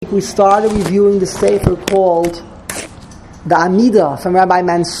week we started reviewing the sefer called the Amida from Rabbi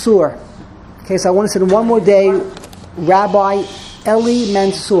Mansour. Okay, so I want to say one more day, Rabbi Eli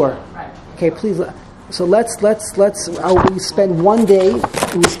Mansour. Okay, please. So let's. We spend one day.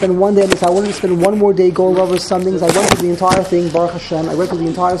 So I wanted to spend one more day going over some things. I went through the entire thing, Baruch Hashem. I read through the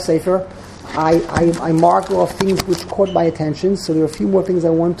entire sefer. I marked off things which caught my attention. So there are a few more things I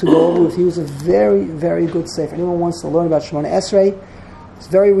want to go over with you. It's a very, very good sefer. Anyone wants to learn about Shemoneh Esrei, it's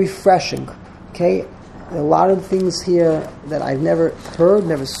very refreshing. Okay, there are a lot of things here that I've never heard,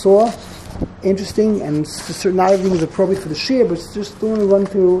 never saw. Interesting, and not everything is appropriate for the shir, but it's just going to run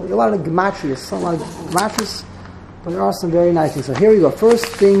through a lot of gematrias, but there are some very nice things. So here we go. First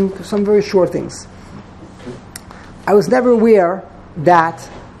thing, some very short things. I was never aware that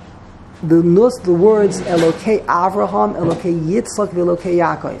the words Elokei Avraham, Elokei Yitzchak, Elokei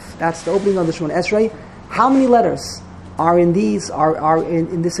Yaakov. That's the opening of the Shemoneh Esrei. How many letters are in these? Are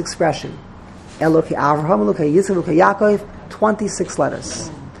in this expression? Elokei Avraham, Elokei Yitzchak, Elokei Yaakov. 26 letters.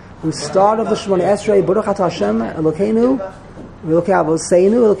 We start off the Shemoneh Esrei, Baruch Atah Hashem, Elokeinu, Elokei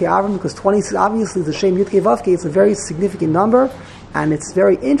Avoseinu, Elokei Avram, because 26 obviously is the Shem Yudkei Vavkei. It's a very significant number, and it's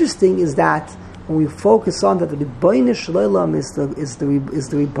very interesting is that when we focus on that the Rebbeinu Shalom is the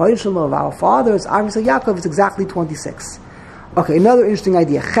Rebbeinu Shalom of our fathers, obviously Yaakov is exactly 26. Okay, another interesting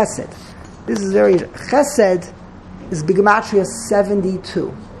idea, Chesed. This is very Chesed is B'gematria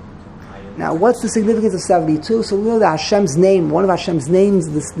 72. Now, what's the significance of 72? So we know that Hashem's name, one of Hashem's names,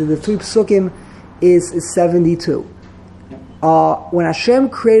 the three psukim, is 72. When Hashem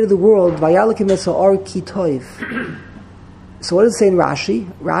created the world, Vayalakim Esor Ki Toiv. So what does it say in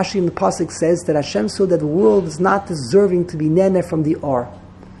Rashi? Rashi in the pasuk says that Hashem saw that the world is not deserving to be nene from the or,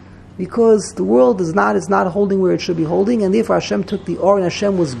 because the world is not holding where it should be holding, and therefore Hashem took the or, and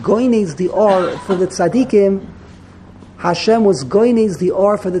Hashem was goinez the or for the tzaddikim. Hashem was goinez the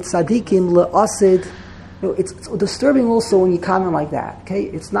or for the tzaddikim le'asid. It's disturbing also when you comment like that. Okay,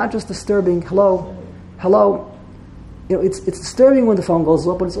 it's not just disturbing. Hello. It's disturbing when the phone goes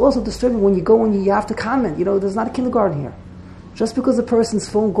up, but it's also disturbing when you have to comment. There's not a kindergarten here. Just because a person's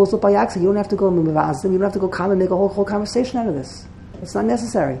phone goes up by accident, you don't have to go mivaz them. You don't have to go comment, make a whole conversation out of this. It's not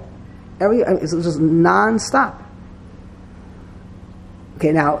necessary. It's just non-stop.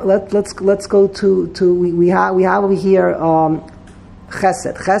 Okay, now let's go to we have over here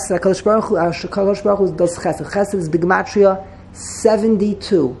Chesed. Chesed, HaKadosh Baruch Hu does Chesed. Chesed is B'gematria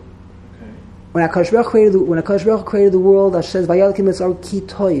 72. When HaKadosh Baruch Hu created the world, Hashem says Vayalakim Esor Ki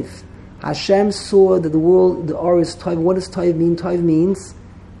Toiv. Hashem saw that the world, the or is Toiv. What does Toiv mean? Toiv means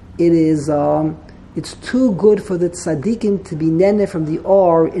it is it's too good for the tzaddikim to be nene from the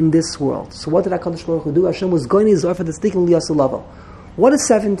or in this world. So what did HaKadosh Baruch Hu do? Hashem was going to his or for the tzaddikim liyasulav. What is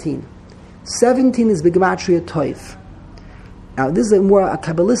 17? 17 is B'gematria Toiv. Now, this is a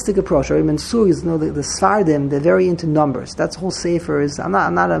Kabbalistic approach. Rabbi Mansour, the Sfardim, they're very into numbers. That's whole sefer is. I'm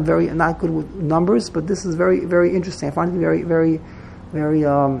not good with numbers, but this is very, very interesting. I find it very, very, very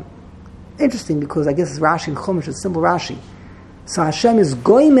interesting because I guess it's Rashi and Chumash. It's simple Rashi. So Hashem is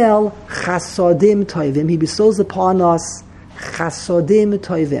Goimel Chasodim Toivim. He bestows upon us Chasodim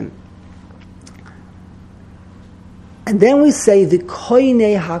Toivim. And then we say the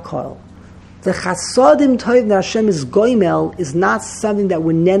Koine Hakol. The Chasodim Toiv that Hashem is Goimel is not something that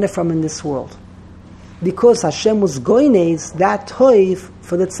we're nene from in this world. Because Hashem was Goines, that Toiv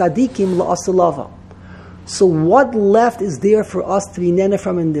for the Tzadikim La'asalava. So what left is there for us to be nene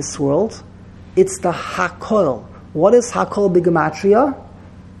from in this world? It's the Hakol. What is Hakol B'gematria?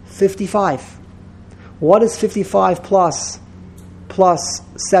 55. What is 55 plus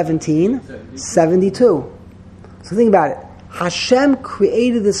 17? 72. So think about it. Hashem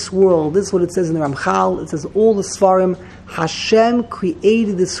created this world. This is what it says in the Ramchal. It says all the Svarim. Hashem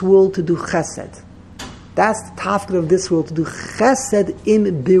created this world to do chesed. That's the tafkid of this world, to do chesed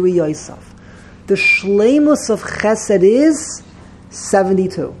im biri Yosef. The shleimus of chesed is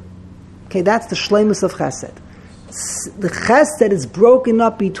 72. Okay, that's the shleimus of chesed. The chesed is broken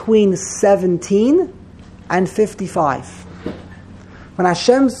up between 17 and 55. When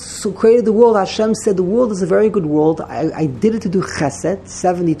Hashem created the world, Hashem said the world is a very good world. I did it to do chesed,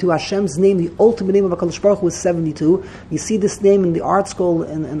 72. Hashem's name, the ultimate name of HaKadosh Baruch Hu, is 72. You see this name in the art school,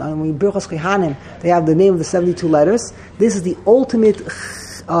 and in Birchos Kehanim, they have the name of the 72 letters. This is the ultimate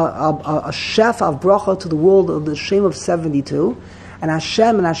a chef of bracha to the world of the Shem of 72. And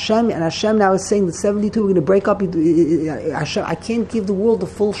Hashem now is saying that 72 we're going to break up. Hashem, I can't give the world the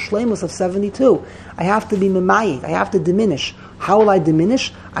full shleimus of 72. I have to be memayit. I have to diminish. How will I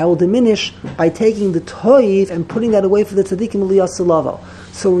diminish? I will diminish by taking the toiv and putting that away for the tzaddikim liyasalav.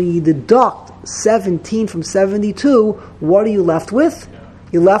 So when you deduct 17 from 72, what are you left with?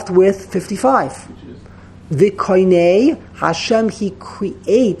 You're left with 55. V'koinei, Hashem, He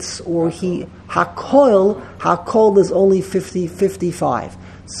creates, or He, Hakol is only 55.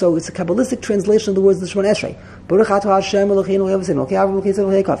 So it's a Kabbalistic translation of the words of the Shemoneh Esrei. Baruch atah Hashem Elokeinu Elokeinu Avram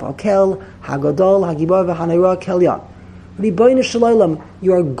Elokeinu Elokeinu Hakel, Hagadol, Hagibor, V'Hanayra, Kelyan. Ribono Shel Olam,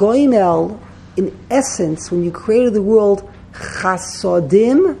 you are goimel, in essence, when you created the world,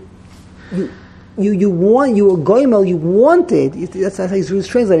 Chasodim, you were goimel, you wanted, that's how he's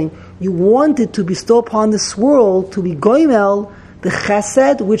translating, you wanted to bestow upon this world, to be goimel, the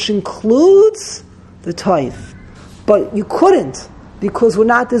chesed, which includes the tithe. But you couldn't, because we're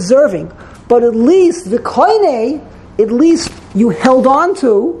not deserving. But at least, the koine, at least you held on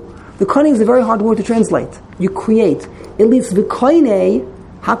to, the koine is a very hard word to translate. You create. At least the koine,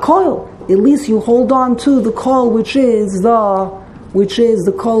 hakoil. At least you hold on to the call, which is the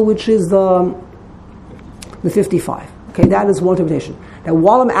 55. Okay, that is one interpretation. Now,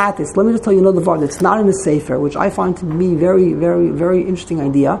 while I'm at this, let me just tell you another vart that's not in the Sefer, which I find to be very, very, very interesting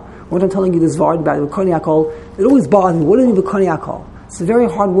idea. What I'm telling you this vart about the V'koni Hakol, it always bothers me. What is the V'koni Hakol? It's a very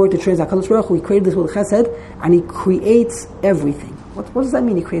hard word to translate. HaKadosh Baruch Hu, He created this world Chesed, and He creates everything. What does that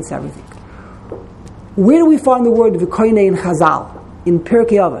mean? He creates everything. Where do we find the word V'koni in Chazal? In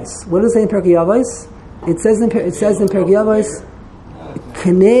Pirkei Avos. What does it say in Pirkei Avos? It says in Pirkei Avos,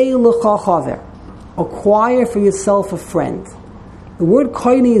 Knei l'cha chaver. Acquire for yourself a friend. The word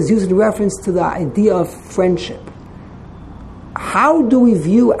koine is used in reference to the idea of friendship. How do we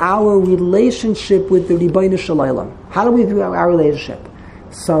view our relationship with the Ribono Shel Olam? How do we view our relationship?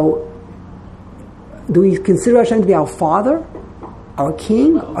 So, do we consider Hashem to be our father, our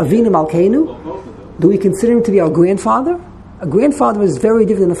king, Avinu Malkeinu? Do we consider Him to be our grandfather? A grandfather is very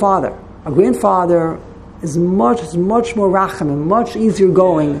different than a father. A grandfather is much more rachem and much easier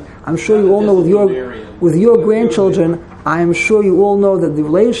going. I'm sure you all know with your grandchildren, I am sure you all know that the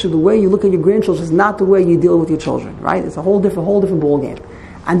relationship, the way you look at your grandchildren is not the way you deal with your children, right? It's a whole different ball game.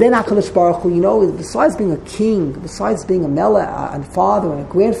 And then HaKadosh Baruch Hu, besides being a king, besides being a melech, a father, and a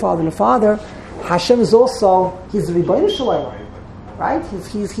grandfather, and a father, Hashem is also, He's the Ribono Shel Olam, right?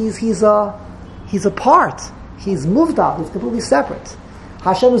 He's a part. He's moved up. He's completely separate.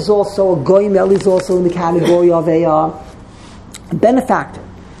 Hashem is also a goimel. He's also in the category of a benefactor.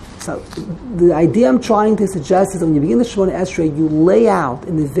 So the idea I'm trying to suggest is that when you begin the Shemoneh Esrei, you lay out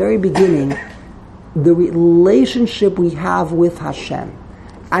in the very beginning the relationship we have with Hashem.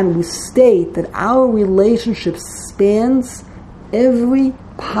 And we state that our relationship spans every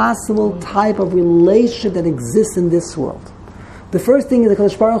possible type of relationship that exists in this world. The first thing is that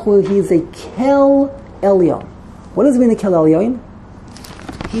HaKadosh Baruch Hu, He is a Kel Elyon. What does it mean, a Kel Elyon?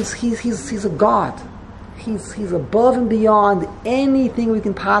 He's a God. He's above and beyond anything we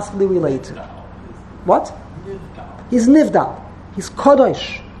can possibly relate to. What? He's Nivdal. He's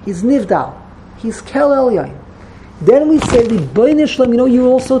Kodosh. He's Nivdal. He's Kel Elyon. Then we say, Ribono Shel Olam, you're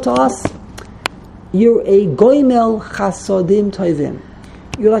also to us, you're a Goimel Chasodim Tovim.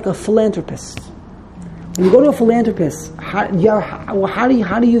 You're like a philanthropist. When you go to a philanthropist, how do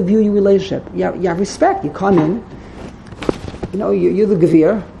you view your relationship? You have respect. You come in, you're the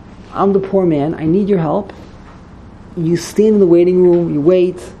Gavir, I'm the poor man, I need your help. You stand in the waiting room, you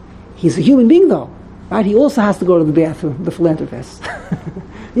wait. He's a human being though, right? He also has to go to the bathroom, the philanthropist.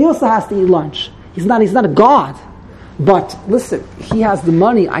 He also has to eat lunch. He's not a god. But listen, he has the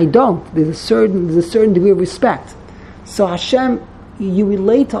money, I don't. There's a certain degree of respect. So Hashem, you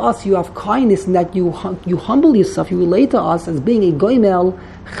relate to us, you have kindness in that you humble yourself, you relate to us as being a goimel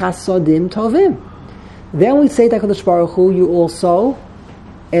chasodim tovim. Then we say to HaKadosh Baruch Hu, you also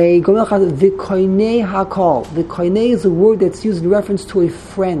a goimel chasodim, v'koinei hakol. V'koinei is a word that's used in reference to a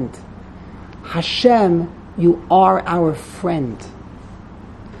friend. Hashem, you are our friend.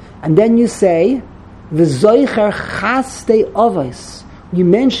 And then you say, v'zoicher chastei avos. You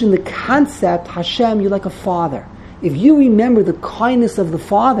mention the concept, Hashem, you're like a father. If you remember the kindness of the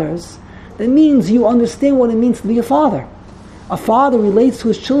fathers, that means you understand what it means to be a father. A father relates to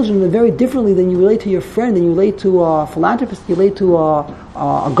his children very differently than you relate to your friend, than you relate to a philanthropist, you relate to a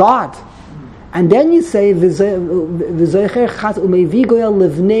god. And then you say, we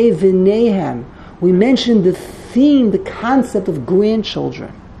mentioned the theme, the concept of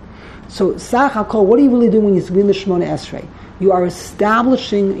grandchildren. So, Sach HaKol, what are you really doing when you read the Shemoneh Esrei? You are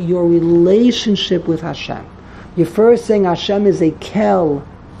establishing your relationship with Hashem. You're first saying Hashem is a Kel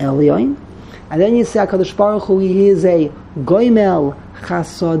Elyon, and then you say HaKadosh Baruch Hu, He is a Goimel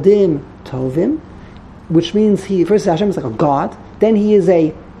Chasodim Tovim, which means first Hashem is like a God, then He is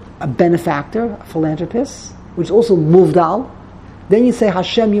a benefactor, a philanthropist, which is also Muvdal. Then you say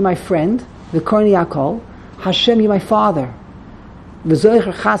Hashem, you're my friend, V'korni Yakol. Hashem, you're my father.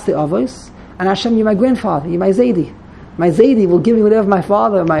 V'zoicher chasdei avos, and Hashem, you're my grandfather, you're my Zaidi. My Zaidi will give me whatever my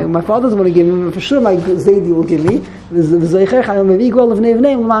father doesn't want to give me, for sure my Zaidi will give me.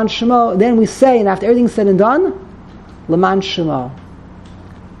 Then we say, and after everything's said and done, L'man Shemo.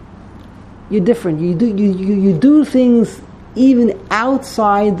 You're different. You do things even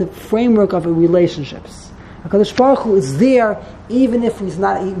outside the framework of relationships. HaKadosh Baruch Hu is there, even if we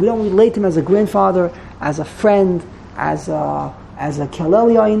don't relate to him as a grandfather, as a friend, as a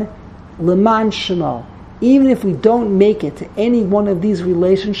Kelelion. L'man Shemo. Even if we don't make it to any one of these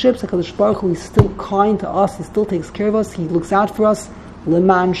relationships, HaKadosh Baruch Hu is still kind to us, he still takes care of us, he looks out for us,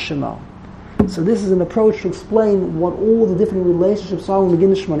 L'man Shemo. So this is an approach to explain what all the different relationships are when we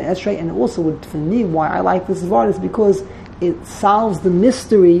begin the Shemoneh Esrei, and also for me, why I like this word is because it solves the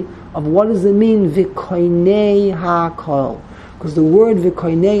mystery of what does it mean, V'koinei ha'kol. Because the word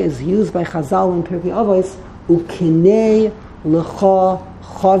V'koinei is used by Chazal in Pirkei Avos, U'kinei l'cha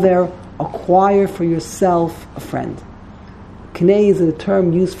chaver, acquire for yourself a friend. Kinei is a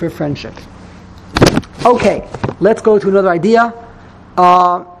term used for friendship. Okay, let's go to another idea.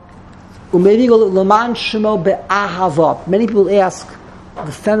 Many people ask,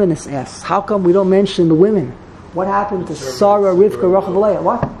 the feminists ask, how come we don't mention the women? What happened to Sarah, Rivka, Rachel, Leah?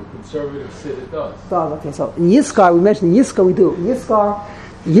 What? The conservative said it does. Okay, so in Yizkar, we mentioned in Yizkar we do.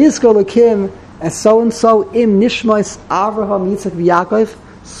 Yizkar Lakim, as so-and-so, im nishmois Avraham, Yitzchak, V'Yakov,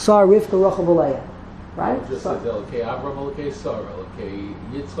 Sarah, Rivka, Rachel, Leah. Right? Just says Elokei Avram, Elokei Sarah, Elokei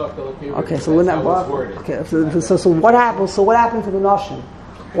Yitzchak, Elokei Rivka. Okay, so when that so what happened? So what happened to the Nashim?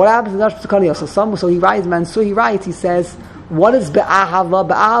 What happens to the Nashim Tzakaniya? So he writes, Mansur, he says, what is Be'ahava?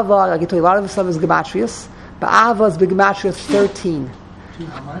 Be'ahava, like I told you, a lot of the stuff is Gematrius. Be'ahava is Gematrius 13.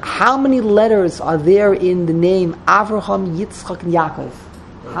 How many letters are there in the name Avraham, Yitzchak, and Yaakov?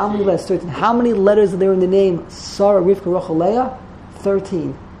 How many letters? 13. How many letters are there in the name Sarah, Rivka, Rachel, Leah?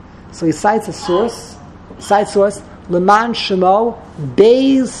 13. So he cites a source. L'man Shemo,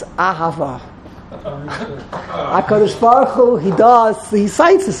 Beis Ahava. HaKadosh Baruch Hu, he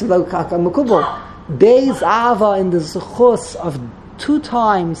cites this like Makubal. Beis Ahava in the Zechus of 2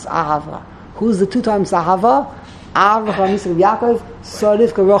 times Ahava. Who's the 2 times Ahava? Avraham, Yitzchak, Yaakov, Sarah,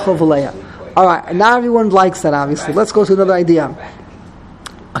 Rivka, Rachel, Leah. Alright, and now everyone likes that obviously. Let's go to another idea.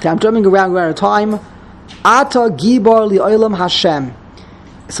 Okay, I'm jumping around out of time. Ata Gibor Li'olam Hashem.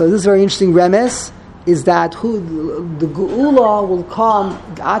 So this is very interesting remes, is that the Geula will come,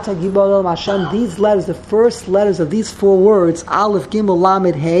 Ata Gibor Li'olam Hashem, these letters, the first letters of these 4 words, Aleph, Gimel,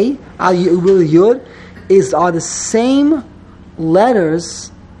 Lamed, Hey, Yud, are the same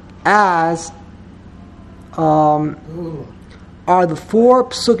letters as are the 4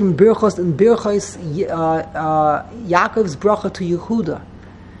 Psukim Birchos and Birchos Yaakov's bracha to Yehuda.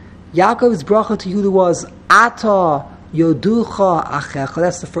 Yaakov's bracha to Yehuda was Ata Yoducha Achecha.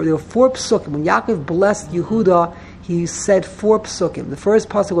 That's there were 4 psukim. When Yaakov blessed Yehuda, he said 4 psukim. The first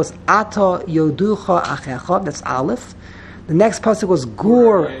pasuk was Ata Yoducha Achecha. That's Aleph. The next pasuk was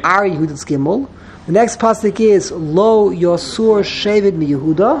Gur Ari Yehuda. That's Gimel. The next pasuk is Lo Yosur Shevet Mi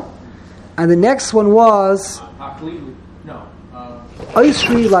Yehuda. And the next one was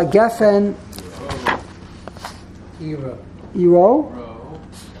Esrei La Gefen Iro.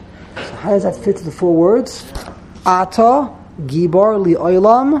 So how does that fit to the 4 words? Ata Gibor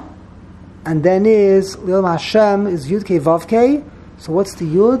Li'olam, and then is Li'olam Hashem is Yud Kei Vav Kei. So what's the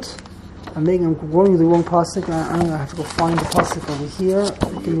Yud? I'm going to the wrong pasuk. I'm going to have to go find the pasuk over here.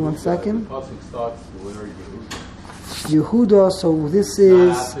 Give me 1 second. The pasuk starts the word Yehuda. So this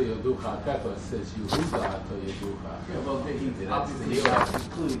is.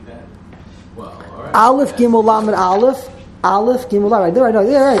 Aleph Gimel Lamed Aleph Gimel. Right there,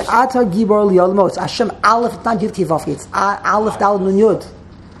 right. Ata Gibor Li'olam. It's Hashem Aleph. It's not Yud Kei Vav Kei. It's Aleph Daled Nun Yud.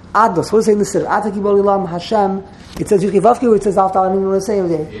 Adnos. What does it say in the Siddur? Ata Gibor Li'olam Hashem. It says Yud Kei Vav Kei, or it says Aleph Daled Nun Yud. What does it say over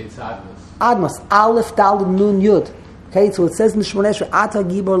there? It's Adnos. Adnos. Aleph Daled Nun Yud. Okay, so it says in the Shemoneh Esrei, Ata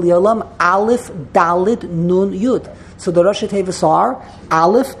Gibor Li'olam Aleph Daled Nun Yud. So the Rosh Tevis are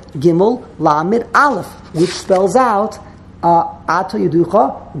Aleph Gimel Lamed Aleph, which spells out Ata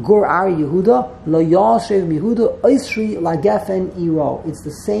Yeducha Gur Ari Yehuda Lo Yoshev Yehuda Esrei La Gefen Iro. It's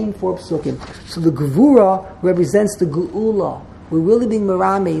the same 4 psukim. So the Gevura represents the Geula. We're really being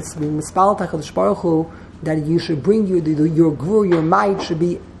merames, being mispal HaKadosh Baruch Hu, that you should bring your Gevura, your might should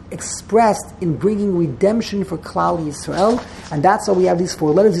be expressed in bringing redemption for Klal Yisrael, and that's why we have these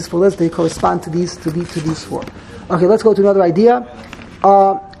 4 letters. These 4 letters, they correspond to these 4. Okay, let's go to another idea.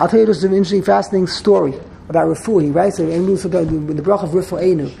 I'll tell you just an interesting, fascinating story about Refuah. He writes in the Brach of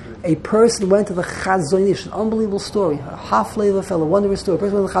Refuah. A person went to the Chazon Ish, an unbelievable story, a half-flavor fellow, wonderful story. A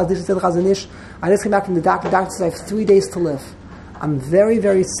person went to the Chazon Ish, said the Chazon Ish, I just came back from the doctor. The doctor said I have 3 days to live. I'm very,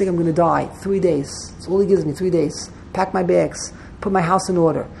 very sick, I'm going to die. 3 days. That's all he gives me, 3 days. Pack my bags, put my house in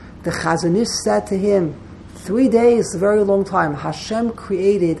order. The Chazon Ish said to him, 3 days is a very long time. Hashem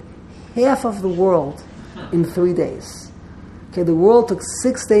created half of the world in 3 days. Okay, the world took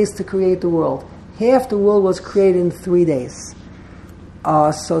 6 days to create the world. Half the world was created in 3 days.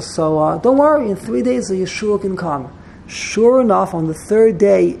 So don't worry, in 3 days the Yeshua can come. Sure enough, on the 3rd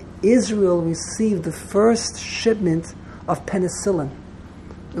day, Israel received the first shipment of penicillin.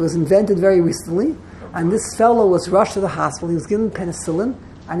 It was invented very recently, and this fellow was rushed to the hospital. He was given penicillin,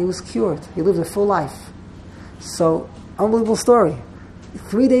 and he was cured. He lived a full life. So, unbelievable story.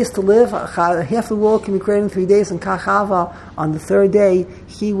 3 days to live, half the world can be created in 3 days, and Kachava, on the 3rd day,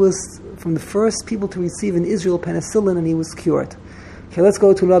 he was from the first people to receive in Israel penicillin, and he was cured. Okay, let's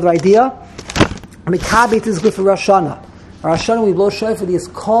go to another idea. Mikabit is good for Rosh Hashanah. Rosh Hashanah, we blow shofar, is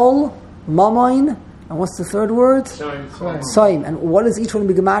Kol, Mamoin, and what's the third word? Soim. And what is each one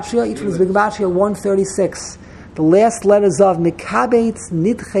in Gematria? Each one is Gematria 136. The last letters of Mikabet,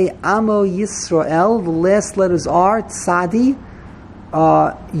 Nidche Amo Yisrael, the last letters are Tzadi,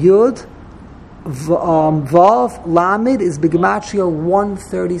 Yud, Vav, Lamed is Gematria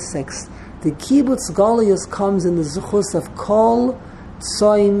 136. The Kibbutz Goliath comes in the Zuchus of Kol,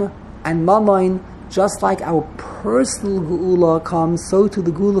 Soim, and Mamoin, just like our personal Geula comes, so to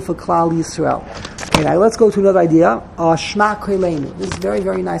the Geula for Klal Yisrael. Okay, now let's go to another idea. Shema Koleinu. This is very,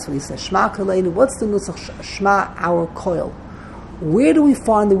 very nice what he says. Shema Koleinu. What's the nusach Shema, our koil? Where do we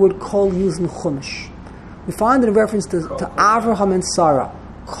find the word kol used in Chumash? We find it in reference to Avraham and Sarah.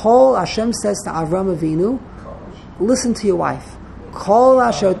 Kol, Hashem says to Avram Avinu, listen to your wife. Kol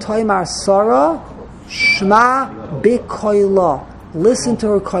asher toimar Sarah, Shema b'koila. Listen to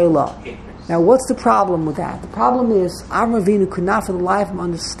her koila. Now, what's the problem with that? The problem is Avram Avinu could not for the life of him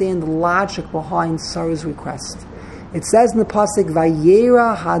understand the logic behind Sarah's request. It says in the pasuk,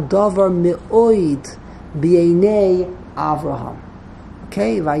 "Vayera hadavar me'oid b'einei Avraham."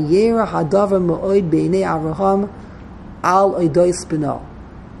 Okay, "Vayera hadavar me'oid b'einei Avraham al oidois beno."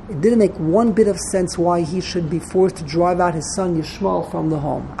 It didn't make one bit of sense why he should be forced to drive out his son Yishmael from the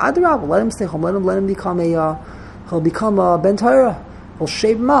home. Adrabah, let him stay home. Let him become a ben Torah. He'll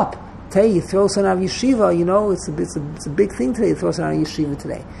shape him up. Today, you throw someone out of yeshiva, it's a big thing today to throw someone out of yeshiva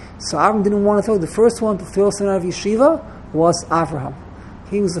today. So Avram didn't want to throw. The first one to throw someone out of yeshiva was Avraham.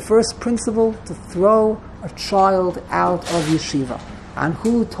 He was the first principal to throw a child out of yeshiva. And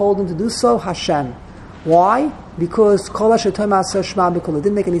who told him to do so? Hashem. Why? Because Kol Asher Toimar Asher Shema B'Kol. It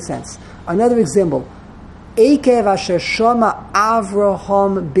didn't make any sense. Another example. Ekev Asher Shama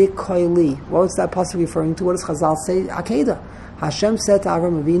Avraham B'Koili. What was that pasuk referring to? What does Chazal say? Akedah. Hashem said to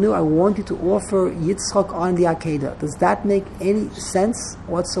Avram Avinu, I want you to offer Yitzchak on the Akedah. Does that make any sense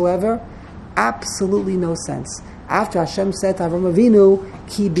whatsoever? Absolutely no sense. After Hashem said to Avram Avinu,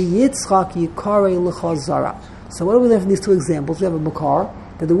 Ki b'Yitzchak yikarei l'cha zara. So what do we learn from these two examples? We have a makar,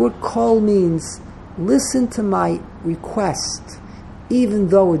 that the word kol means, listen to my request, even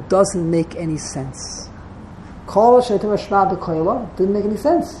though it doesn't make any sense. Kol sheitim hashma b'koila didn't make any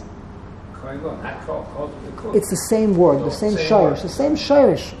sense. It's the same word, the same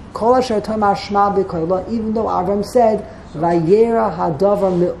shayrish. Kol asher toimar shema b'koila, even though Avram said, Vayera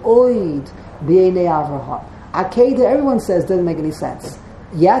hadavar me'oid b'einei Avraham. Akedah, everyone says, doesn't make any sense.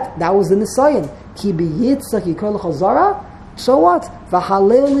 Yet, that was the Nisayan. Ki b'yitzak yikol l'chazara. So what?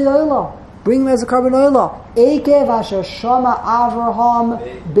 V'halel li'olah. Bring him as a carbon oilah. Ekev asher shama Avraham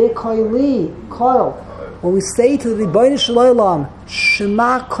b'koili. Koil. When we say to the Rebbeinu Shalom,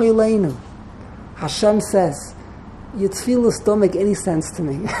 Shema koileinu, Hashem says, your tefillos don't make any sense to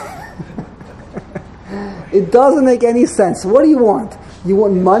me. It doesn't make any sense. What do you want? You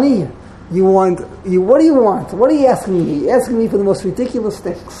want money? What do you want? What are you asking me? You're asking me for the most ridiculous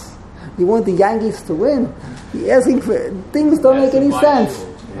things. You want the Yankees to win? You're asking for things don't make any sense.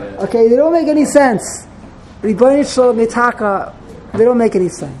 Okay, they don't make any sense. Rebbeinu Shalom Mitaka, they don't make any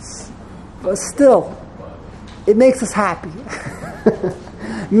sense. But still, it makes us happy.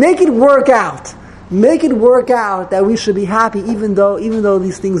 Make it work out. Make it work out that we should be happy, even though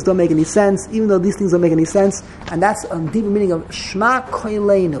these things don't make any sense. Even though these things don't make any sense, and that's a deeper meaning of Shema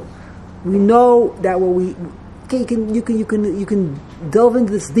Koileinu. We know that you can delve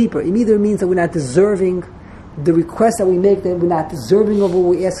into this deeper. It either means that we're not deserving the request that we make, that we're not deserving of what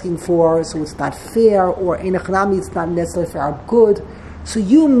we're asking for, so it's not fair, or in Echanami, it's not necessarily for our good. So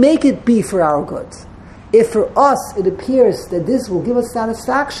you make it be for our good. If for us it appears that this will give us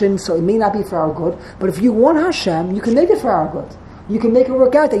satisfaction, so it may not be for our good, but if you want Hashem, you can make it for our good. You can make it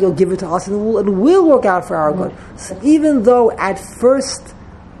work out that you'll give it to us and it will work out for our good. So even though at first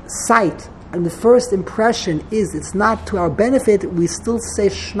sight and the first impression is it's not to our benefit, we still say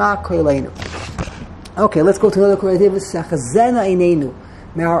Shema Koleinu. Okay, let's go to another Koreativ. Sechazena Einenu.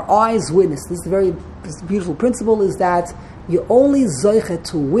 May our eyes witness. This beautiful principle is that you only zoichet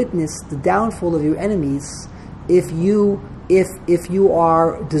to witness the downfall of your enemies if you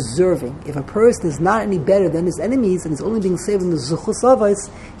are deserving. If a person is not any better than his enemies and is only being saved in the Zuchus Avos,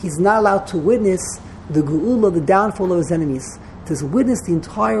 he's not allowed to witness the Geula, the downfall of his enemies. To witness the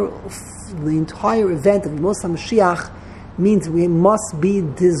entire event of Yemos HaMashiach means we must be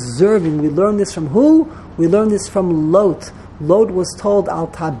deserving. We learn this from who? We learn this from Lot. Lot was told, Al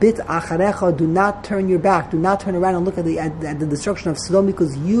tabit acharecha, do not turn your back, do not turn around and look at the destruction of Sodom,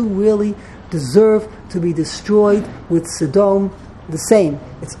 because you really deserve to be destroyed with Sodom the same.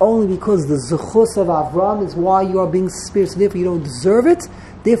 It's only because the Zechus of Avram is why you are being spared, so therefore you don't deserve it,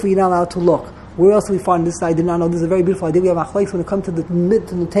 therefore you're not allowed to look. Where else do we find this? I did not know. This is a very beautiful idea. We have achlais when it comes to the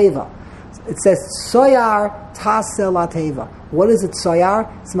Teva. It says, Soyar Tasel Teva. What is it, Soyar?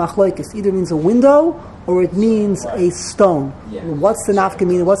 It's machlokes. Either means a window or it means a stone. Yeah. What's the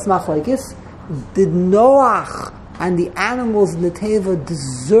nafkamina? What's machlokes? Did Noach and the animals in the Teva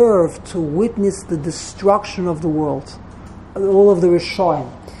deserve to witness the destruction of the world? All of the Rishonim.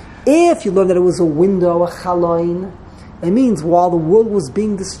 If you learn that it was a window, a chaloin, it means while the world was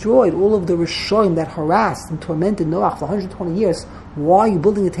being destroyed, all of the Rishonim that harassed and tormented Noach for 120 years, why are you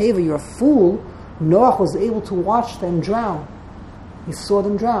building a Teva? You're a fool. Noach was able to watch them drown. He saw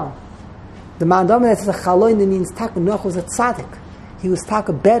them drown. The Mandam that says a chaloin means taka. Noach was a tzaddik. He was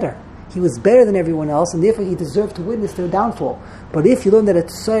taka better. He was better than everyone else, and therefore he deserved to witness their downfall. But if you learn that a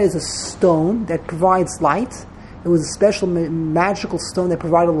tzoy is a stone that provides light, it was a special magical stone that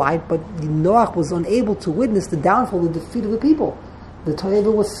provided light, but Noach was unable to witness the downfall, the defeat of the people. The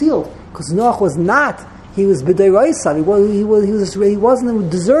Teva was sealed because Noach was not. He was b'deiraisa. He wasn't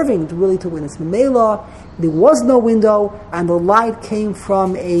deserving to witness. Memela, there was no window, and the light came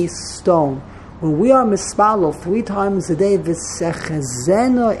from a stone. When we are mispalel 3 times a day,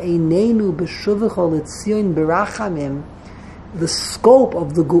 v'sechazena einenu b'shuvicha l'tzion berachamim, the scope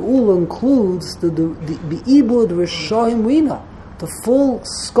of the Geula includes the Be'ibud Rishohim Rina. The full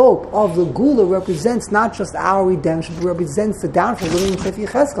scope of the Geula represents not just our redemption, but represents the downfall of the Sefer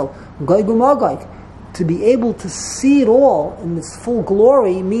Yechezkel, Gog u'Magog. To be able to see it all in its full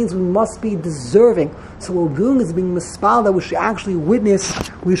glory means we must be deserving. So what we're doing is being mispal that we should actually witness,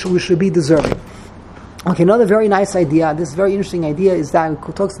 we should be deserving. Okay, another very nice idea, this very interesting idea is that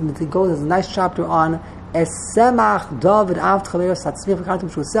there's a nice chapter on Esemach David Avt Chaver Satzmich V'Kartim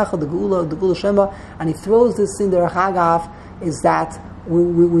Shusecha the Geula Shema, and he throws this in the Rachagav, is that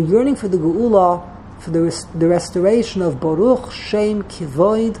we're yearning for the Geula, for the restoration of Baruch Shem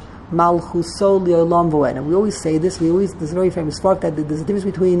Kivoid Malchuso Li'olam Voed. And we always say this. This is a very famous part that there's a difference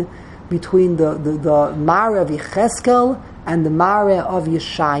between the Mare of Yechezkel and the Mare of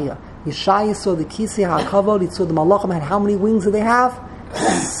Yeshaya. Yeshaya saw the Kisei HaKavod. He saw the Malachim had how many wings do they have?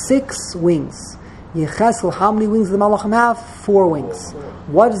 6 wings. Yechezkel, how many wings do the Malachim have? 4 wings.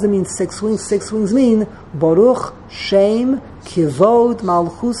 What does it mean 6 wings? 6 wings mean Baruch Shem Kivod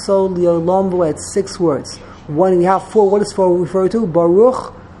Malchuso Li'olam Voed. 6 words. When we have 4, what does 4 refer to?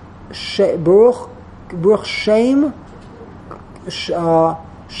 Baruch Shem. Baruch.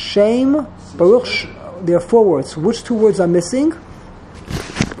 There are 4 words. Which 2 words are missing?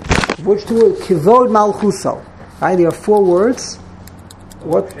 Which 2 words? Kivod Malchuso. Right? There are 4 words.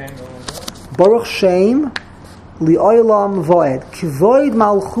 What? Baruch Shem Li'olam Voed. Kivod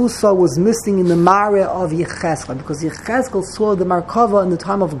Malchusa was missing in the Mare of Yechezkel, because Yechezkel saw the Markava in the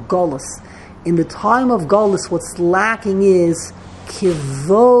time of Golus. In the time of Golus, what's lacking is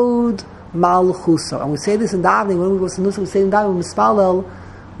Kivod Malchusa. And we say this in davening. When we go to Nusach, we say in davening,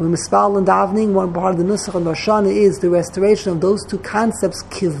 when we mispal in davening, one part of the Nusach and Barshana is the restoration of those 2 concepts,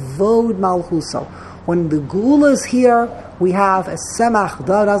 Kivod Malchusa. When the Geula is here, we have a Semach,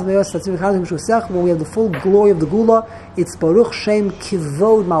 when we have the full glory of the Geula, it's Baruch Shem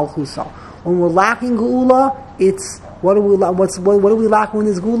Kivod Malchusa. When we're lacking Geula, it's, what do we lacking in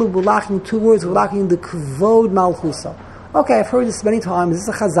this Geula? We're lacking 2 words, we're lacking the Kivod Malchusa. Okay, I've heard this many times. This is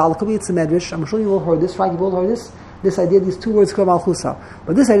a Chazal, could be it's a Medrash. I'm sure you've all heard this, right? You've all heard this? This idea, these 2 words, Kivod Malchusa.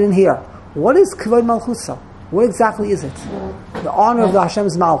 But this I didn't hear. What is Kivod Malchusa? What exactly is it? The honor of the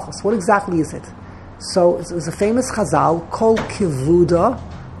Hashem's Malchus. What exactly is it? So it was a famous Chazal called Kivuda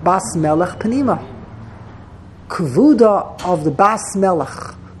Bas Melech Penima. Kivuda of the Bas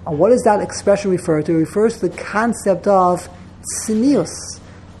Melech. And what does that expression refer to? It refers to the concept of tznius,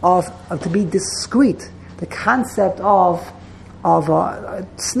 of to be discreet. The concept of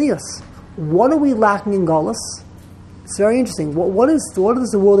tznius. What are we lacking in Golus? It's very interesting. What is the world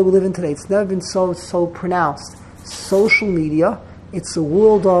that we live in today? It's never been so pronounced. Social media, it's a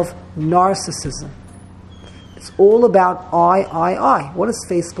world of narcissism. It's all about I. What is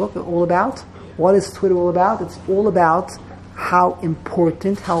Facebook all about? What is Twitter all about? It's all about how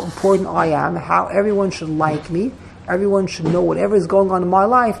important I am, how everyone should like me, everyone should know whatever is going on in my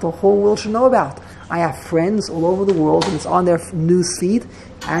life, the whole world should know about. I have friends all over the world, and it's on their news feed,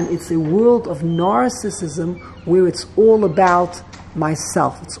 and it's a world of narcissism where it's all about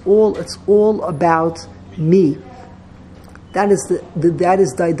myself. It's all about me. That is the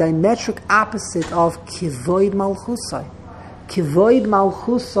diametric opposite of Kivoid Malchusai. Kivoid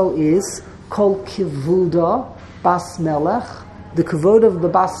Malchuso is Kol Kivuda Bas Melech. The Kivod of the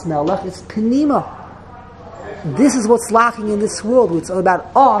Bas Melech is Penima. This is what's lacking in this world. It's all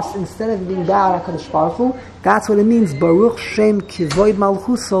about us instead of being bad HaKadosh Baruch Hu. That's what it means. Baruch Shem Kivoid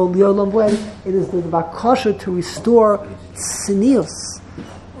Malchuso Liolam V'ed. It is the bakasha to restore tznius.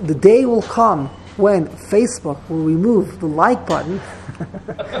 The day will come when Facebook will remove the like button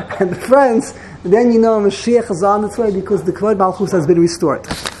and friends, then you know Mashiach is on its way because the Kvod Malchus has been restored.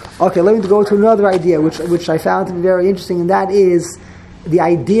 Okay, let me go to another idea which I found to be very interesting, and that is the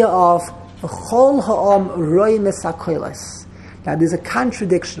idea of Chol Ha'am Roi Mesakoiles. Now there's a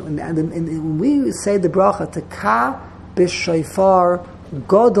contradiction, and when we say the bracha Teka B'Shofar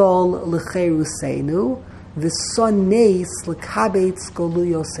Godol L'Cheruseinu V'Soneis L'Kabetz Golu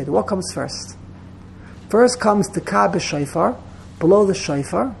Yosed. What comes first? First comes the Teka B'Shofar, below the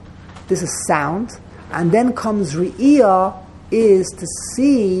shofar. This is sound. And then comes Re'iyah, is to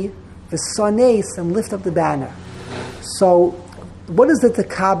see the Soneis and lift up the banner. So, what is the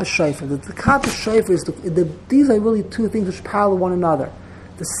Teka B'Shofar? The Teka B'Shofar is these are really two things which parallel one another.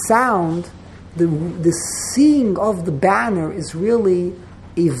 The sound, the seeing of the banner is really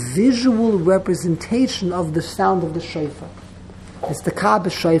a visual representation of the sound of the shofar. It's the Teka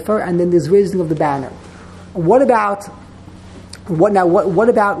B'Shofar, and then there's raising of the banner. What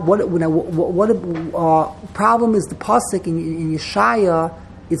problem is the pasuk in Yeshaya?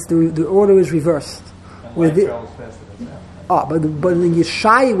 It's the order is reversed. But in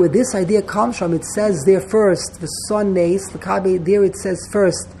Yeshaya, where this idea comes from, it says there first the son nace the kabe. There it says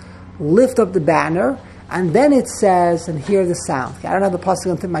first lift up the banner, and then it says and hear the sound. I don't have the pasuk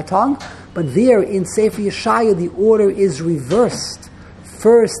on the tip of my tongue, but there in Sefer Yeshaya the order is reversed.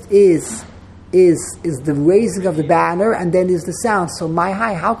 First is the raising of the banner, and then is the sound. So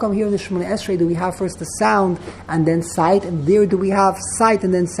how come here in the Shemoneh Esrei do we have first the sound and then sight, and there do we have sight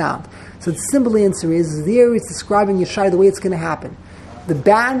and then sound? So the simple answer is, there it's describing Yeshaya the way it's going to happen. The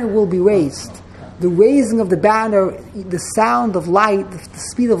banner will be raised. The raising of the banner, the sound of light, the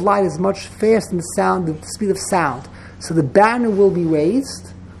speed of light is much faster than the speed of sound. So the banner will be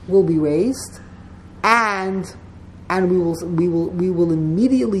raised, and we will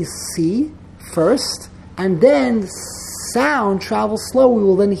immediately see first, and then sound travels slow. We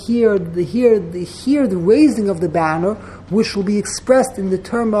will then hear the raising of the banner, which will be expressed in the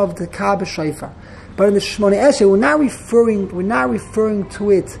term of the Teka B'Shofar. But in the Shemoneh Esrei, we're not referring to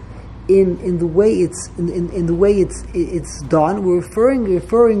it in the way it's in the way it's done. We're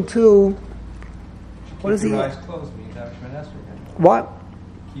referring to what is it? Keep your eyes closed when you daven Shemoneh Esrei. What?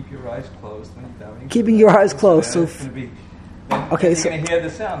 Keep your eyes closed when you daven. Keeping your eyes closed. So. Okay, so you're going to hear the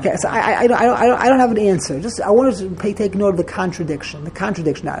sound. Okay, so I don't have an answer. Just I wanted to take note of the contradiction. I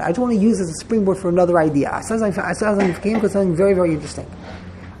just want to use it as a springboard for another idea. I came across something very, very interesting.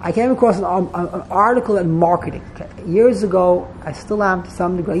 I came across an article on marketing. Okay. Years ago, I still am to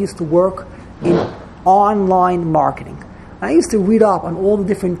some degree. I used to work in online marketing. And I used to read up on all the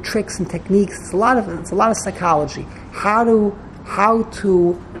different tricks and techniques. It's a lot of psychology. How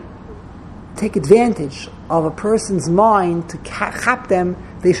to take advantage of a person's mind to chap them.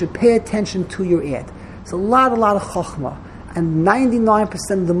 They should pay attention to your ad. It's a lot of chokhmah, and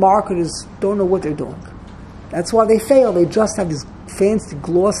 99% of the marketers don't know what they're doing. That's why they fail. They just have these fancy,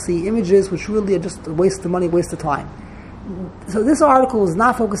 glossy images, which really are just a waste of money, waste of time. So this article is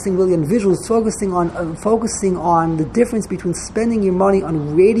not focusing really on visuals. It's focusing on the difference between spending your money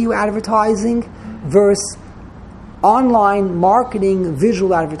on radio advertising versus online marketing,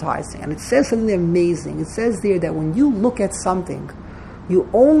 visual advertising. And it says something amazing. It says there that when you look at something, you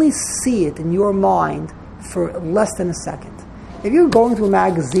only see it in your mind for less than a second. If you're going through a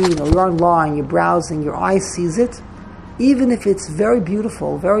magazine or you're online, you're browsing, your eye sees it, even if it's very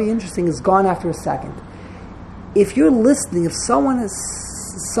beautiful, very interesting, it's gone after a second. If you're listening, if someone's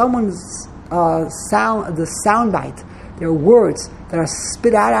soundbite, there are words that are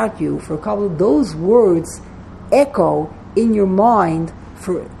spit out at you for a couple of those words echo in your mind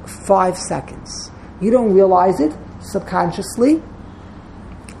for 5 seconds. You don't realize it. subconsciously,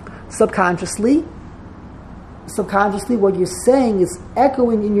 what you're saying is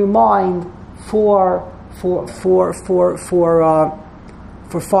echoing in your mind for 5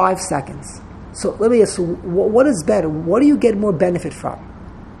 seconds. So let me ask you, what is better? What do you get more benefit from?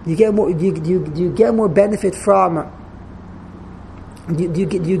 Do you get more benefit from? Do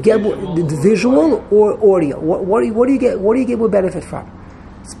you get more visual or audio? What do you get more benefit from?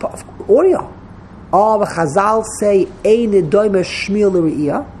 It's audio. The Chazal say ein doime shmiel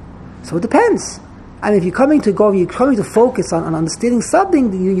l're'iyah. So it depends. I mean, if you're coming to focus on understanding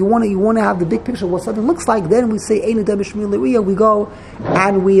something, you want to have the big picture of what something looks like. Then we say ein doime shmiel l're'iyah. We go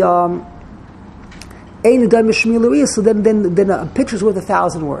and we ein doime shmiel l're'iyah. So then a picture's worth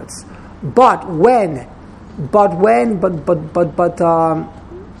 1,000 words. But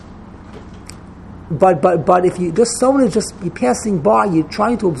if you just someone is just you're passing by, you're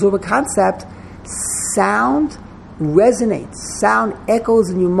trying to absorb a concept, sound resonates, sound echoes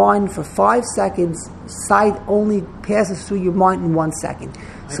in your mind for 5 seconds, sight only passes through your mind in 1 second.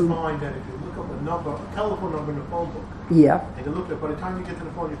 So I find that if you look up a telephone number in the phone book, and you look at it, by the time you get to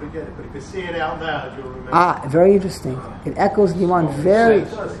the phone you forget it, but if you say it out loud you'll remember. Very interesting. It echoes in your mind. Very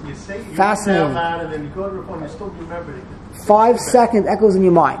fascinating. Out loud and then you go to the phone, you still remember it. 5 seconds echoes in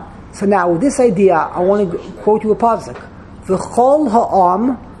your mind. So now with this idea, I want to quote you a pasuk. V'chol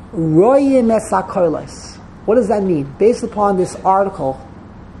ha'am royim es hakolos. What does that mean? Based upon this article,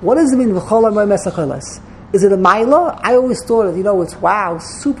 what does it mean? V'chol ha'am royim es hakolos. Is it a maila? I always thought of, it's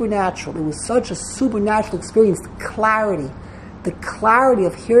supernatural. It was such a supernatural experience. The clarity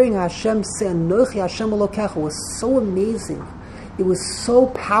of hearing Hashem say, Anochi Hashem Elokecha was so amazing. It was so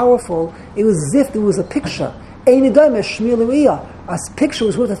powerful. It was as if there was a picture. Ein doime shmiel l're'iyah. A picture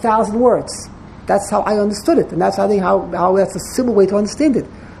was worth 1,000 words. That's how I understood it, and that's how that's a simple way to understand it.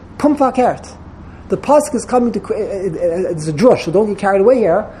 Pum fakert. The pasuk is coming to. It's a drush, so don't get carried away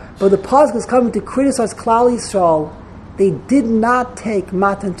here. But the pasuk is coming to criticize Klal Yisrael. They did not take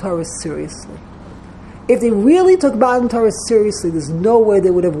Matan Torah seriously. If they really took Matan Torah seriously, there's no way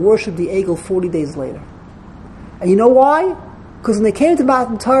they would have worshipped the Egel 40 days later. And you know why? Because when they came to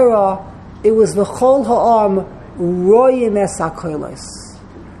Matan Torah, it was v'chol ha'am royim es hakolos.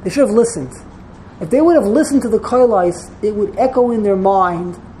 They should have listened. If they would have listened to the kolos, it would echo in their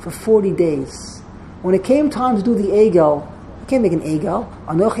mind for 40 days. When it came time to do the Egel, you can't make an Egel.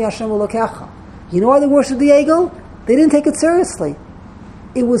 Anochi Hashem Elokecha. You know why they worshipped the Egel? They didn't take it seriously.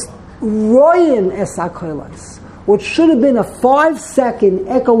 It was royim es hakolos. What should have been a 5-second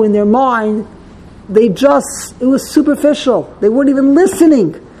echo in their mind, it was superficial. They weren't even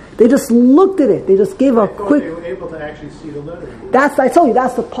listening. They just looked at it. They just gave a quick. They were able to actually see the letter. I told you,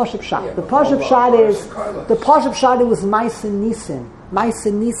 that's the Pashup shot. The Pashup shot was Ma'aseh Nisim.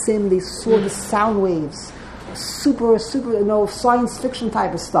 Ma'aseh Nisim, they saw the sound waves. Super, science fiction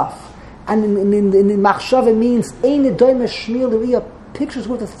type of stuff. And in Machshava means, Ein doime shmiel l're'iyah, pictures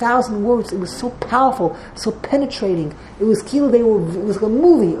worth 1,000 words. It was so powerful, so penetrating. It was it was like a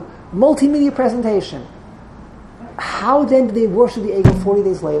movie, multimedia presentation. How then did they worship the Egel 40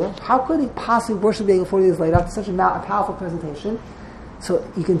 days later? How could they possibly worship the Egel 40 days later after such a powerful presentation? So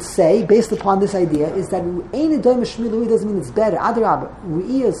you can say, based upon this idea, is that Ein doime shmiel l're'iyah doesn't mean it's better. Adarabah,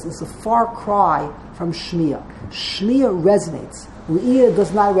 Re'iyah is a far cry from Shmiya. Shmiya resonates. Re'iyah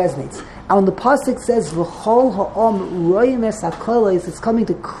does not resonate. And when the pasuk says v'chol ha'am royim es hakolos, it's coming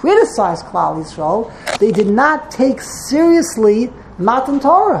to criticize Klal Yisrael. They did not take seriously Matan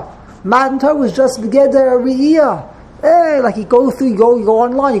Torah. Matan Torah was just begeder re'iyah. Like you go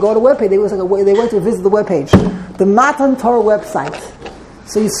online, you go to a webpage. They went to visit the webpage, the Matan Torah website.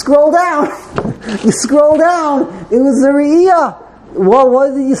 So you scroll down. It was the re'iyah. Well,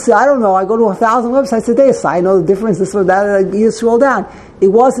 what did you see? I don't know. I go to 1,000 websites a day, so I know the difference. This or that. You scroll down. It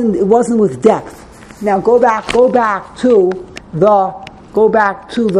wasn't with depth. Now go back to the